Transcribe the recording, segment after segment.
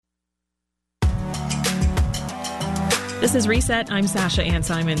This is Reset. I'm Sasha Ann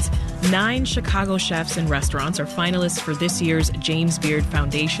Simons. 9 Chicago chefs and restaurants are finalists for this year's James Beard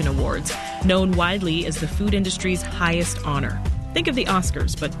Foundation Awards, known widely as the food industry's highest honor. Think of the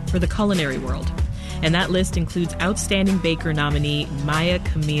Oscars, but for the culinary world. And that list includes Outstanding Baker nominee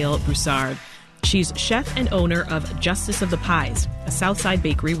Maya-Camille Broussard. She's chef and owner of Justice of the Pies, a Southside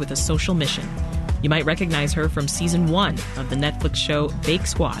bakery with a social mission. You might recognize her from season 1 of the Netflix show Bake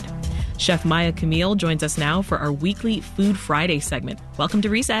Squad. Chef Maya-Camille joins us now for our weekly Food Friday segment. Welcome to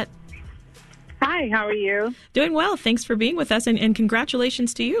Reset. Hi, how are you? Doing well. Thanks for being with us, and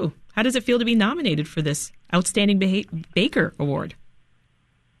congratulations to you. How does it feel to be nominated for this Outstanding Baker Award?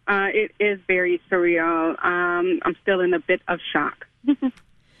 It is very surreal. I'm still in a bit of shock.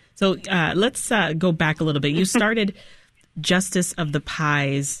 So let's go back a little bit. You started Justice of the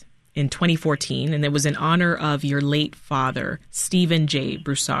Pies in 2014, and it was in honor of your late father, Stephen J.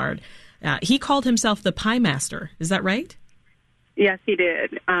 Broussard. He called himself the Pie Master. Is that right? Yes, he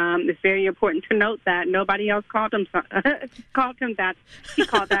did. It's very important to note that nobody else called him that. He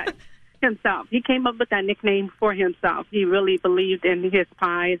called that himself. He came up with that nickname for himself. He really believed in his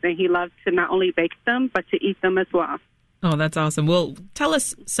pies, and he loved to not only bake them, but to eat them as well. Oh, that's awesome. Well, tell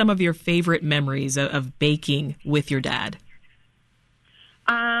us some of your favorite memories of baking with your dad.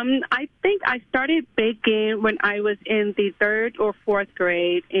 I think I started baking when I was in the 3rd or 4th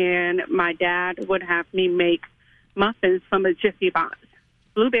grade, and my dad would have me make muffins from a Jiffy box,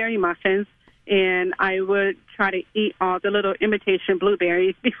 blueberry muffins, and I would try to eat all the little imitation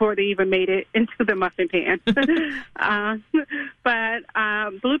blueberries before they even made it into the muffin pan. But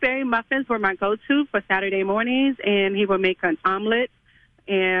blueberry muffins were my go-to for Saturday mornings, and he would make an omelet,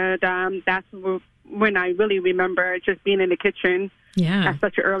 and that's when I really remember just being in the kitchen at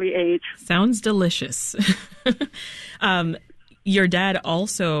such an early age. Sounds delicious. Your dad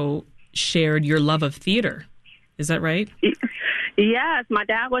also shared your love of theater. Is that right? Yes. My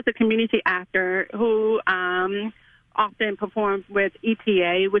dad was a community actor who often performed with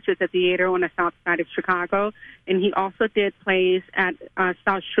ETA, which is a theater on the south side of Chicago. And he also did plays at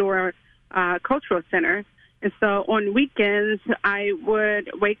South Shore Cultural Center. And so on weekends, I would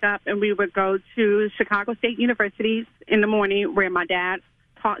wake up and we would go to Chicago State University in the morning where my dad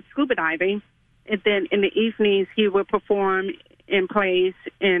taught scuba diving. And then in the evenings, he would perform in plays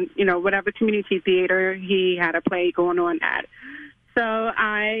in, whatever community theater he had a play going on at. So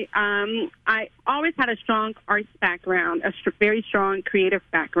I always had a strong arts background, a very strong creative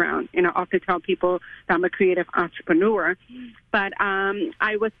background. And I often tell people that I'm a creative entrepreneur. But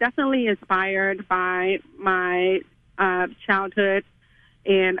I was definitely inspired by my childhood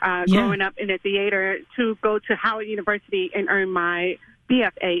and growing up in the theater to go to Howard University and earn my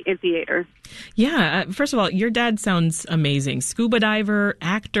BFA in theater. Yeah. First of all, your dad sounds amazing. Scuba diver,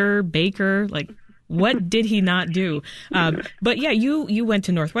 actor, baker, what did he not do? But yeah, you went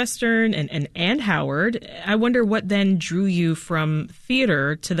to Northwestern and Howard. I wonder what then drew you from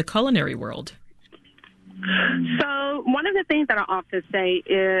theater to the culinary world. So one of the things that I often say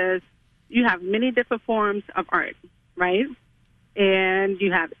is you have many different forms of art, right? And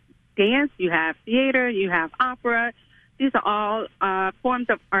you have dance, you have theater, you have opera. These are all forms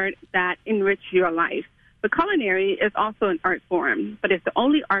of art that enrich your life. But culinary is also an art form, but it's the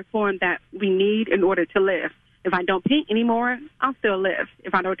only art form that we need in order to live. If I don't paint anymore, I'll still live.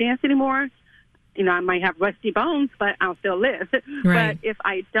 If I don't dance anymore, I might have rusty bones, but I'll still live. Right. But if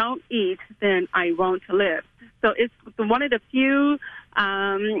I don't eat, then I won't live. So it's one of the few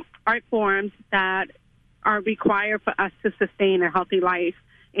art forms that are required for us to sustain a healthy life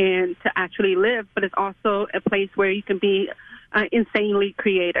and to actually live, but it's also a place where you can be insanely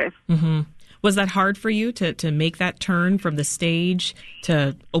creative. Mm-hmm. Was that hard for you to make that turn from the stage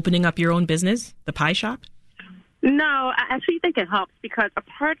to opening up your own business, the pie shop? No, I actually think it helps because a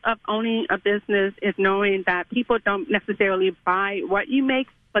part of owning a business is knowing that people don't necessarily buy what you make,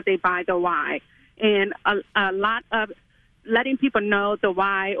 but they buy the why. And a lot of letting people know the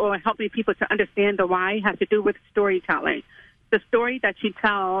why or helping people to understand the why has to do with storytelling. The story that you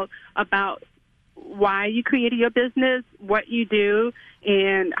tell about why you created your business, what you do,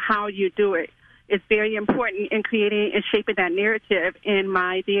 and how you do it is very important in creating and shaping that narrative. In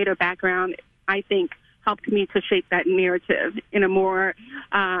my theater background, I think helped me to shape that narrative in a more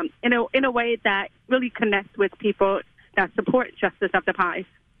in a way that really connects with people that support Justice of the Pies.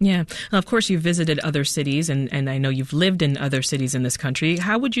 Yeah. Well, of course, you've visited other cities, and I know you've lived in other cities in this country.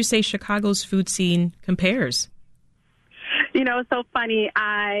 How would you say Chicago's food scene compares? It's so funny.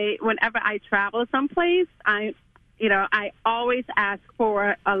 Whenever I travel someplace, I always ask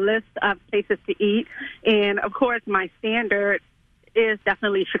for a list of places to eat. And, of course, my standard is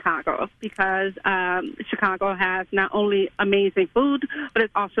definitely Chicago, because Chicago has not only amazing food, but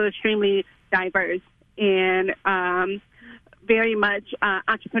it's also extremely diverse and very much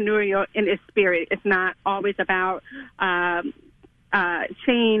entrepreneurial in its spirit. It's not always about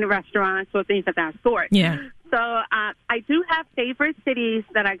chain restaurants or things of that sort. Yeah. So I do have favorite cities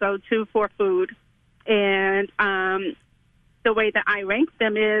that I go to for food, and the way that I rank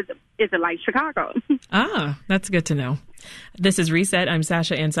them is it like Chicago? That's good to know. This is Reset. I'm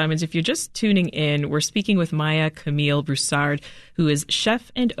Sasha Ann Simons. If you're just tuning in, we're speaking with Maya-Camille Broussard, who is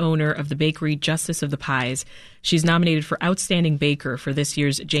chef and owner of the bakery Justice of the Pies. She's nominated for Outstanding Baker for this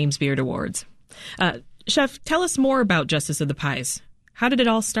year's James Beard Awards. Chef, tell us more about Justice of the Pies. How did it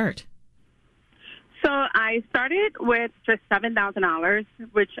all start? So I started with just $7,000,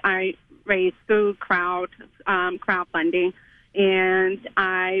 which I raised through crowdfunding. And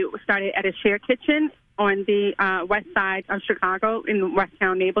I started at a shared kitchen on the west side of Chicago in the West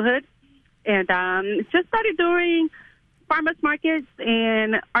Town neighborhood. And just started doing farmers markets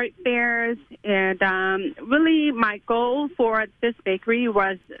and art fairs. And really my goal for this bakery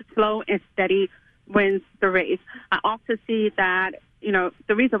was slow and steady wins the race. I also see that,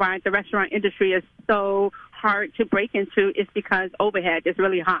 the reason why the restaurant industry is so hard to break into is because overhead is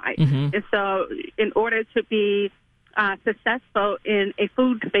really high. Mm-hmm. And so in order to be successful in a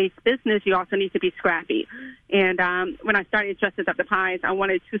food-based business, you also need to be scrappy. And when I started Justice of the Pies, I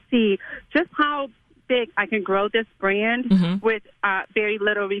wanted to see just how big I can grow this brand mm-hmm. with very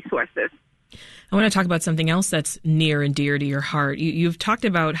little resources. I want to talk about something else that's near and dear to your heart. You've talked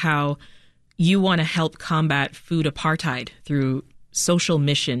about how you want to help combat food apartheid through social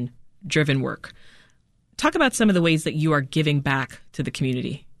mission-driven work. Talk about some of the ways that you are giving back to the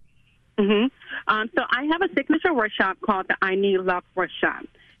community. Mm-hmm. So I have a signature workshop called the I Need Love Workshop.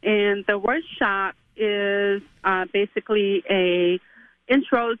 And the workshop is basically a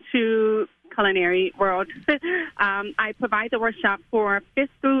intro to culinary world. I provide the workshop for 5th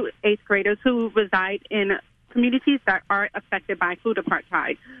through 8th graders who reside in communities that are affected by food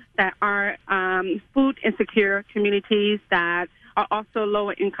apartheid, that are food insecure communities that are also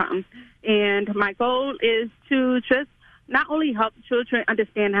lower income. And my goal is to just not only help children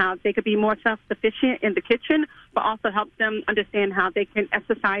understand how they could be more self-sufficient in the kitchen, but also help them understand how they can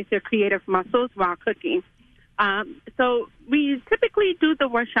exercise their creative muscles while cooking. So we typically do the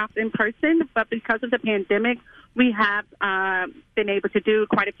workshops in person, but because of the pandemic, we have been able to do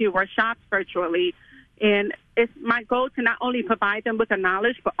quite a few workshops virtually. And it's my goal to not only provide them with the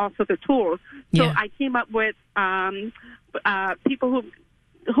knowledge, but also the tools. So I team up with people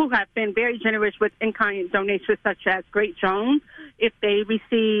who have been very generous with in-kind donations, such as Great Jones. If they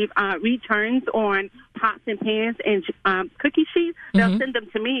receive returns on pots and pans and cookie sheets, they'll send them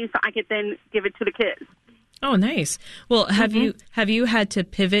to me so I can then give it to the kids. Oh, nice. Well, have you had to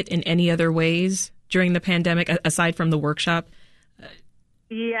pivot in any other ways during the pandemic, aside from the workshop?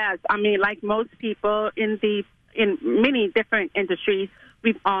 Yes. I mean, like most people in many different industries,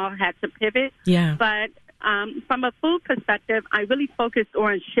 we've all had to pivot. Yeah. But from a food perspective, I really focused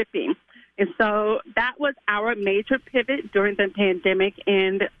on shipping. And so that was our major pivot during the pandemic.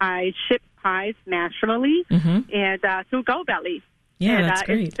 And I shipped pies nationally and through GoBelly. Yeah, and, that's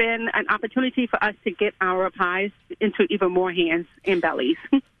great. It's been an opportunity for us to get our pies into even more hands and bellies.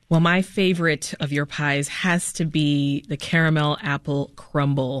 Well, my favorite of your pies has to be the caramel apple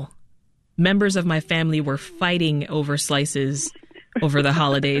crumble. Members of my family were fighting over slices over the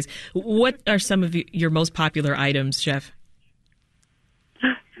holidays. What are some of your most popular items, Chef?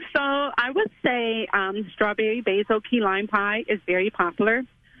 So I would say strawberry basil key lime pie is very popular.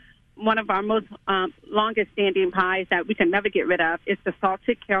 One of our most longest standing pies that we can never get rid of is the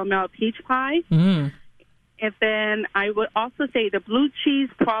salted caramel peach pie. And then I would also say the blue cheese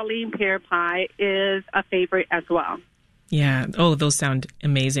praline pear pie is a favorite as well. Yeah. Oh, those sound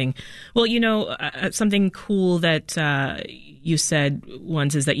amazing. Well, something cool that you said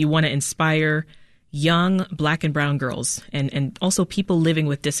once is that you want to inspire young Black and brown girls and also people living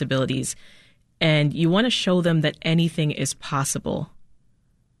with disabilities. And you want to show them that anything is possible.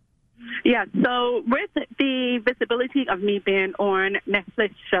 Yeah, so with the visibility of me being on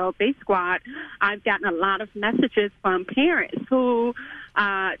Netflix show Base Squad, I've gotten a lot of messages from parents who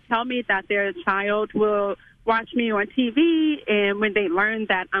tell me that their child will watch me on TV, and when they learn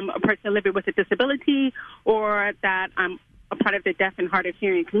that I'm a person living with a disability or that I'm a part of the deaf and hard of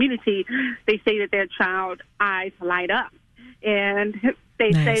hearing community, they say that their child's eyes light up. And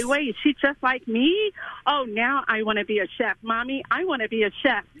they say, wait, she's just like me? Oh, now I want to be a chef. Mommy, I want to be a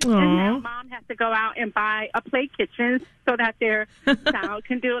chef. Aww. And now mom has to go out and buy a play kitchen so that their child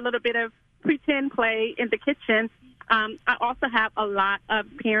can do a little bit of pretend play in the kitchen. I also have a lot of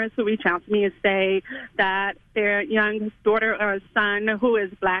parents who reach out to me and say that their young daughter or son who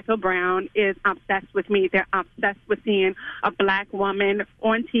is Black or brown is obsessed with me. They're obsessed with seeing a Black woman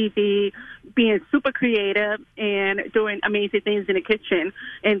on TV being super creative and doing amazing things in the kitchen.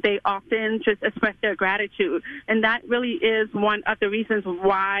 And they often just express their gratitude. And that really is one of the reasons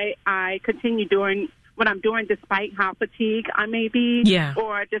why I continue doing what I'm doing, despite how fatigued I may be,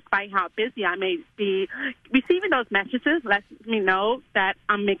 or despite how busy I may be. Receiving those messages lets me know that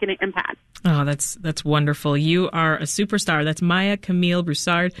I'm making an impact. Oh, that's wonderful. You are a superstar. That's Maya-Camille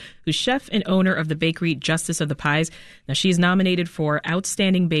Broussard, who's chef and owner of the bakery Justice of the Pies. Now, she's nominated for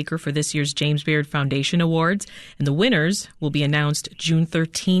Outstanding Baker for this year's James Beard Foundation Awards, and the winners will be announced June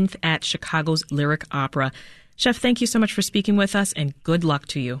 13th at Chicago's Lyric Opera. Chef, thank you so much for speaking with us, and good luck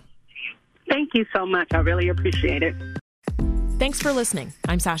to you. Thank you so much. I really appreciate it. Thanks for listening.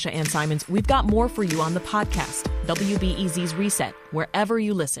 I'm Sasha Ann Simons. We've got more for you on the podcast, WBEZ's Reset, wherever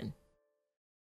you listen.